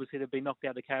 Obviously, they've been knocked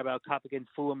out of the Carabao Cup against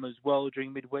Fulham as well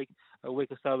during midweek, a week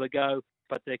or so ago.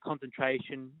 But their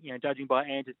concentration, judging by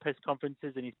Ange's press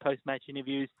conferences and his post-match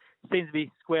interviews, seems to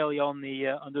be squarely on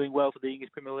doing well for the English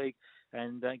Premier League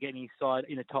and getting his side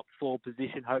in a top 4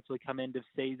 position, hopefully come end of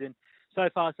season. So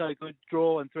far, so good.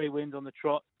 Draw and 3 wins on the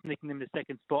trot, nicking them to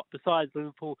second spot. Besides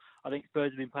Liverpool, I think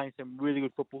Spurs have been playing some really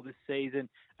good football this season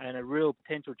and a real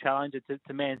potential challenger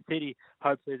to Man City,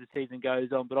 hopefully as the season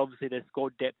goes on. But obviously their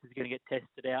squad depth is going to get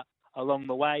tested out along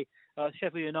the way.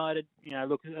 Sheffield United,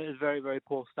 look, a very, very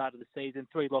poor start of the season.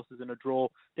 3 losses and a draw.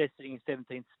 They're sitting in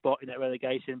 17th spot in that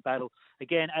relegation battle.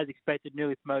 Again, as expected,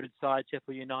 newly promoted side,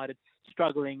 Sheffield United,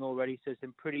 struggling already. So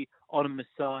some pretty ominous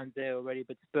signs there already.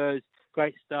 But Spurs,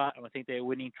 great start, and I think their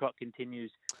winning trot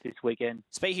continues this weekend.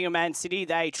 Speaking of Man City,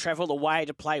 they travel away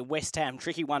to play West Ham.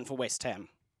 Tricky one for West Ham.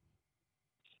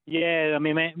 Yeah, I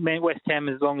mean, West Ham,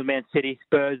 as long as Man City,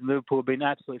 Spurs, and Liverpool have been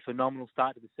absolutely phenomenal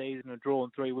start to the season. A draw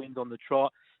and 3 wins on the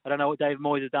trot. I don't know what Dave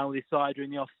Moyes has done with his side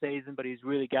during the off-season, but he's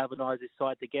really galvanised his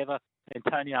side together.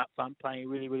 Antonio up front playing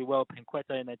really, really well.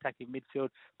 Penqueta in the attacking midfield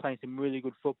playing some really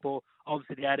good football.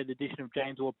 Obviously, the added addition of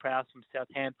James Ward-Prowse from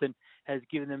Southampton has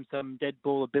given them some dead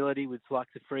ball ability with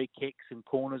likes of free kicks and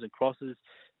corners and crosses.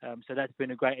 So that's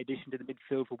been a great addition to the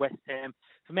midfield for West Ham.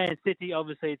 For Man City,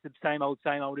 obviously, it's the same old,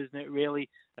 isn't it, really?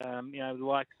 The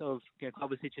likes of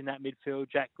Kovacic in that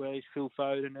midfield, Jack Grealish, Phil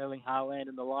Foden, Erling Haaland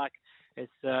and the like.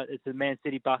 It's the Man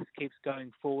City bus keeps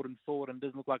going forward and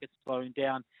doesn't look like it's slowing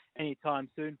down anytime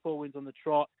soon. 4 wins on the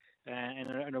trot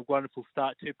and a wonderful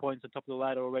start. 2 points on top of the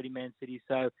ladder already, Man City.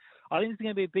 So I think it's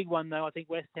going to be a big one, though. I think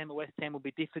West Ham will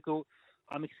be difficult.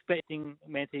 I'm expecting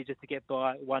Man City just to get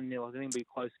by 1-0. I think it'll be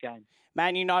a close game.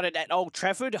 Man United at Old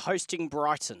Trafford hosting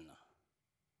Brighton.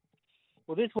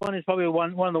 Well, this one is probably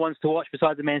one of the ones to watch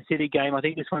besides the Man City game. I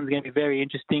think this one's going to be very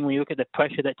interesting when you look at the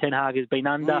pressure that Ten Hag has been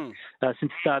under since the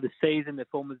start of the season. The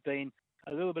form has been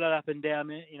a little bit up and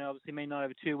down. Obviously, Man United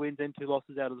over 2 wins and 2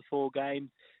 losses out of the 4 games.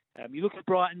 You look at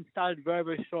Brighton, started very,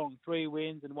 very strong. 3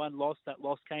 wins and 1 loss. That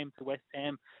loss came to West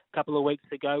Ham a couple of weeks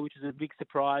ago, which is a big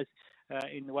surprise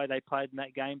in the way they played in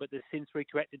that game. But they've since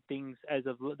recorrected things as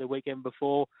of the weekend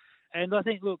before. And I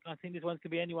think this one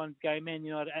could be anyone's game. Man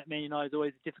United is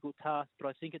always a difficult task, but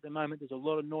I think at the moment there's a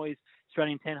lot of noise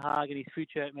surrounding Ten Hag and his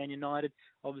future at Man United.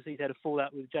 Obviously, he's had a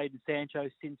fallout with Jadon Sancho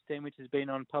since then, which has been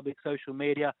on public social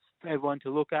media for everyone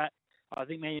to look at. I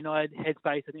think Man United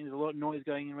headspace, I think there's a lot of noise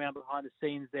going around behind the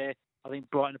scenes there. I think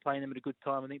Brighton are playing them at a good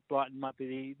time. I think Brighton might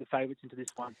be the favourites into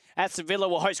this one. Aston Villa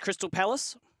will host Crystal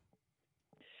Palace.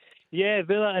 Yeah,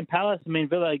 Villa and Palace. I mean,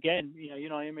 Villa again.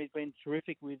 Emery's been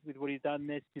terrific with what he's done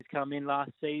there. He's come in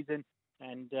last season,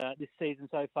 and this season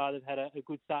so far they've had a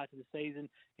good start to the season.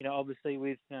 Obviously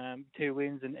with 2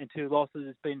 wins and 2 losses,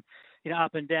 it's been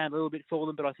up and down a little bit for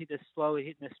them. But I think they're slowly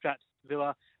hitting their straps.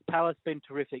 Villa, Palace been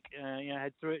terrific.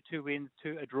 Had 2 wins,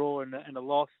 a draw and a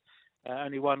loss.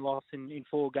 Only 1 loss in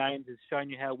 4 games has shown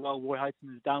you how well Roy Hodgson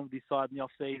has done with his side in the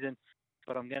off season.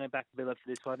 But I'm going to back Villa for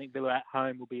this one. I think Villa at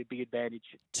home will be a big advantage.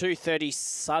 2:30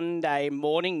 Sunday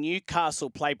morning, Newcastle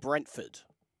play Brentford.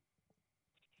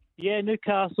 Yeah,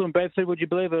 Newcastle and Brentford, would you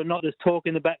believe it or not, there's talk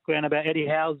in the background about Eddie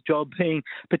Howe's job being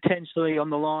potentially on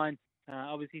the line.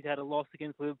 Obviously, he's had a loss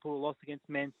against Liverpool, a loss against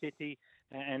Man City,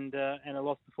 and a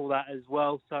loss before that as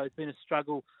well. So it's been a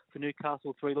struggle for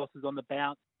Newcastle, 3 losses on the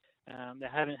bounce. They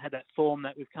haven't had that form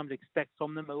that we've come to expect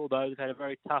from them, although they've had a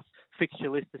very tough fixture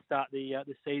list to start the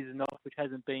season off, which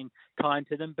hasn't been kind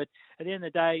to them. But at the end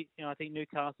of the day, I think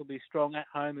Newcastle will be strong at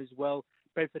home as well.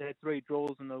 Brentford had 3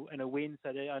 draws and a win,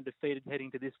 so they're undefeated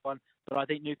heading to this one. But I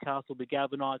think Newcastle will be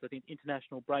galvanised. I think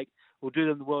international break will do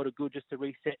them the world of good just to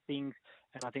reset things,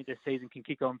 and I think their season can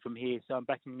kick on from here. So I'm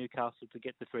backing Newcastle to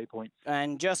get the 3 points.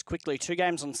 And just quickly, 2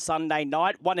 games on Sunday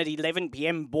night. One at 11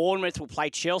 p.m. Bournemouth will play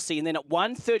Chelsea, and then at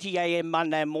 1:30 a.m.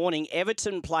 Monday morning,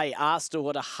 Everton play Arsenal.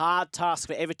 What a hard task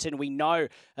for Everton. We know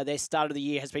their start of the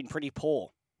year has been pretty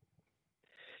poor.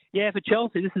 Yeah, for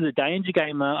Chelsea, this is a danger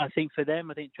game, I think, for them.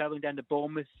 I think travelling down to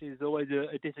Bournemouth is always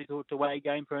a difficult away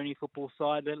game for any football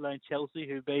side, let alone Chelsea,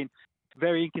 who've been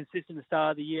very inconsistent at the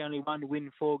start of the year, only 1 win,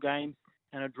 4 games,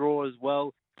 and a draw as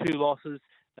well, 2 losses.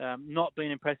 Not been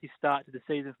an impressive start to the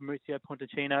season for Mauricio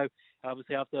Pochettino,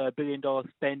 obviously after a $1 billion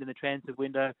spend in the transfer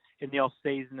window in the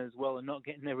off-season as well, and not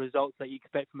getting the results that you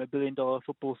expect from a $1 billion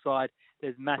football side.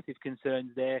 There's massive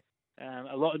concerns there.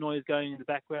 A lot of noise going in the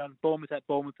background. Bournemouth at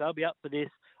Bournemouth, they'll be up for this.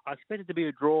 I expect it to be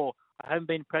a draw. I haven't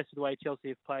been impressed with the way Chelsea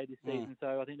have played this season,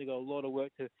 so I think they've got a lot of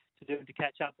work to do and to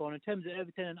catch up on. In terms of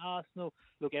Everton and Arsenal,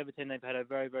 look, Everton, they've had a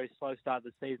very, very slow start of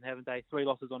the season, haven't they? 3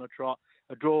 losses on a trot,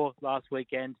 a draw last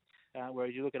weekend,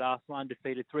 whereas you look at Arsenal,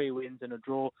 undefeated, 3 wins and a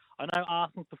draw. I know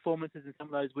Arsenal's performances in some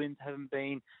of those wins haven't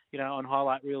been, on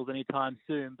highlight reels anytime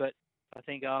soon, but I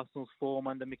think Arsenal's form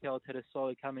under Mikel Arteta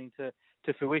slowly coming to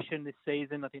fruition this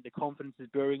season. I think the confidence is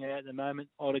brewing at the moment.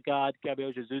 Odegaard,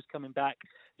 Gabriel Jesus coming back.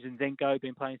 Zinchenko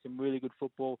been playing some really good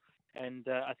football. And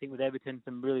I think with Everton,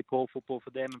 some really poor football for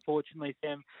them. Unfortunately,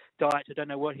 Sam Dyche, I don't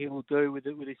know what he will do with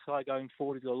his side going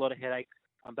forward. He's got a lot of headaches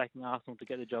I'm backing Arsenal to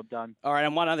get the job done. All right,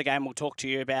 and one other game we'll talk to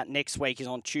you about next week is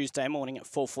on Tuesday morning at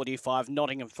 4:45.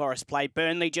 Nottingham Forest play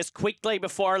Burnley. Just quickly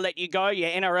before I let you go, your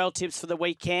NRL tips for the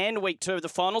weekend, week 2 of the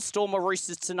final. Storm or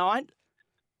Roosters tonight?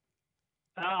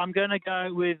 I'm going to go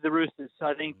with the Roosters.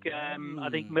 I think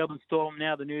Melbourne Storm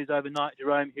now. The news overnight: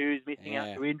 Jerome Hughes missing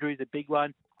out through injuries, a big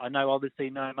one. I know,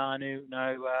 obviously, no Manu,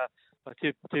 no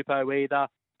Tupou either.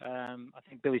 I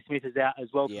think Billy Smith is out as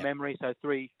well from memory. So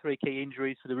three key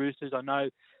injuries for the Roosters. I know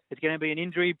it's going to be an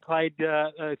injury played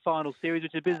final series,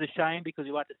 which is a bit of a shame because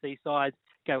you like to see sides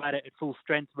go at it at full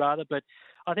strength rather. But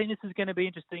I think this is going to be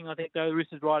interesting. I think the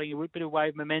Roosters riding a bit of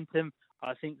wave momentum.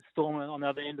 I think the Storm on the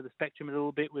other end of the spectrum a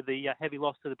little bit with the heavy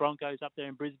loss to the Broncos up there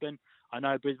in Brisbane. I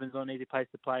know Brisbane's not an easy place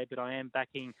to play, but I am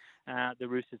backing the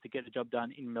Roosters to get the job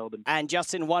done in Melbourne. And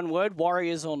just in one word,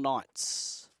 Warriors or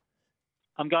Knights?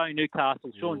 I'm going Newcastle.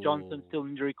 Sean Johnson still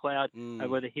injury cloud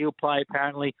whether he'll play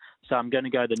apparently. So I'm going to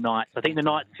go the Knights. I think the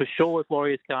Knights for sure if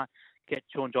Warriors can't get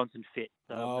Sean Johnson fit.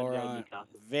 So All right. Newcastle.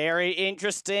 Very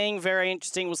interesting. Very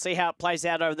interesting. We'll see how it plays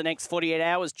out over the next 48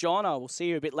 hours. John, I will see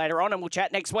you a bit later on and we'll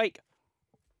chat next week.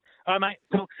 All right,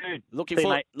 mate. Talk soon.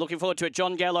 Looking forward to it.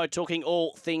 John Gallo talking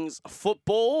all things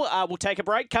football. We'll take a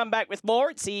break. Come back with more.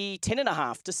 It's the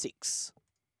 10.5 to 6.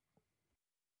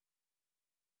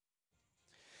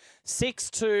 6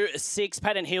 to 6.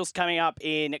 Pat and Hills coming up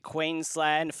in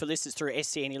Queensland for listeners through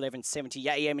SCN 1170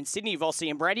 AM in Sydney. Vossi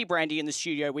and Brandy in the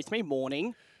studio with me.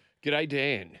 Morning. G'day,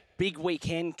 Dan. Big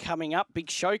weekend coming up.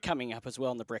 Big show coming up as well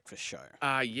on the breakfast show.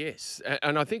 Yes.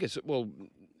 And I think it's, well,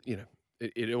 you know,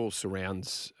 it all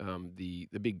surrounds the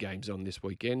big games on this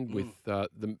weekend with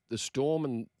the Storm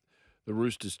and the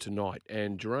Roosters tonight.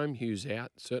 And Jerome Hughes out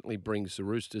certainly brings the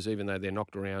Roosters, even though they're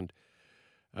knocked around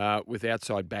with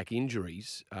outside back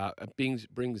injuries,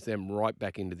 brings them right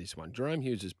back into this one. Jerome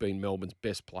Hughes has been Melbourne's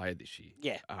best player this year.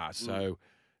 Yeah. So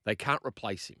they can't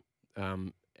replace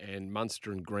him. And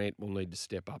Munster and Grant will need to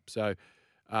step up. So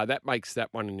that makes that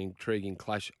one an intriguing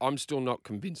clash. I'm still not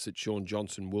convinced that Sean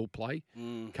Johnson will play.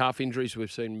 Calf injuries,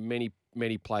 we've seen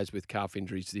many players with calf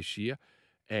injuries this year.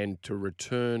 And to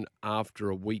return after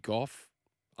a week off,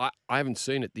 I haven't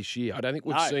seen it this year. I don't think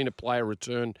we've seen a player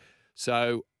return.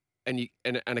 So, and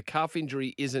a calf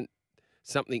injury isn't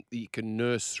something that you can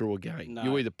nurse through a game. No.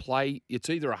 You either play, it's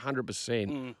either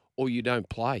 100% or you don't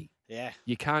play. Yeah.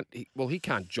 You can't, he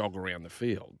can't jog around the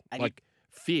field. And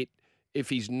fit, if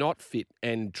he's not fit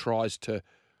and tries to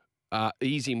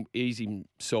ease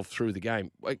himself through the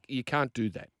game, you can't do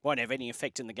that. Won't have any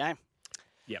effect in the game.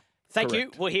 Yep. Thank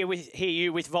Correct. you. We'll hear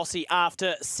you with Vossi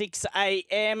after 6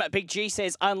 a.m. Big G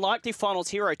says, unlikely finals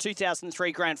hero,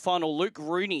 2003 grand final, Luke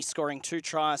Rooney scoring 2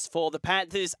 tries for the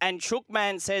Panthers. And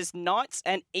Chookman says Knights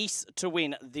and East to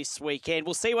win this weekend.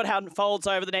 We'll see what unfolds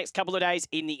over the next couple of days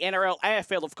in the NRL.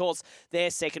 AFL, of course, their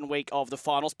second week of the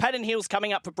finals. Pat and Hills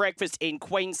coming up for breakfast in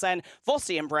Queensland.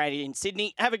 Vossi and Brady in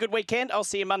Sydney. Have a good weekend. I'll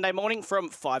see you Monday morning from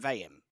 5 a.m.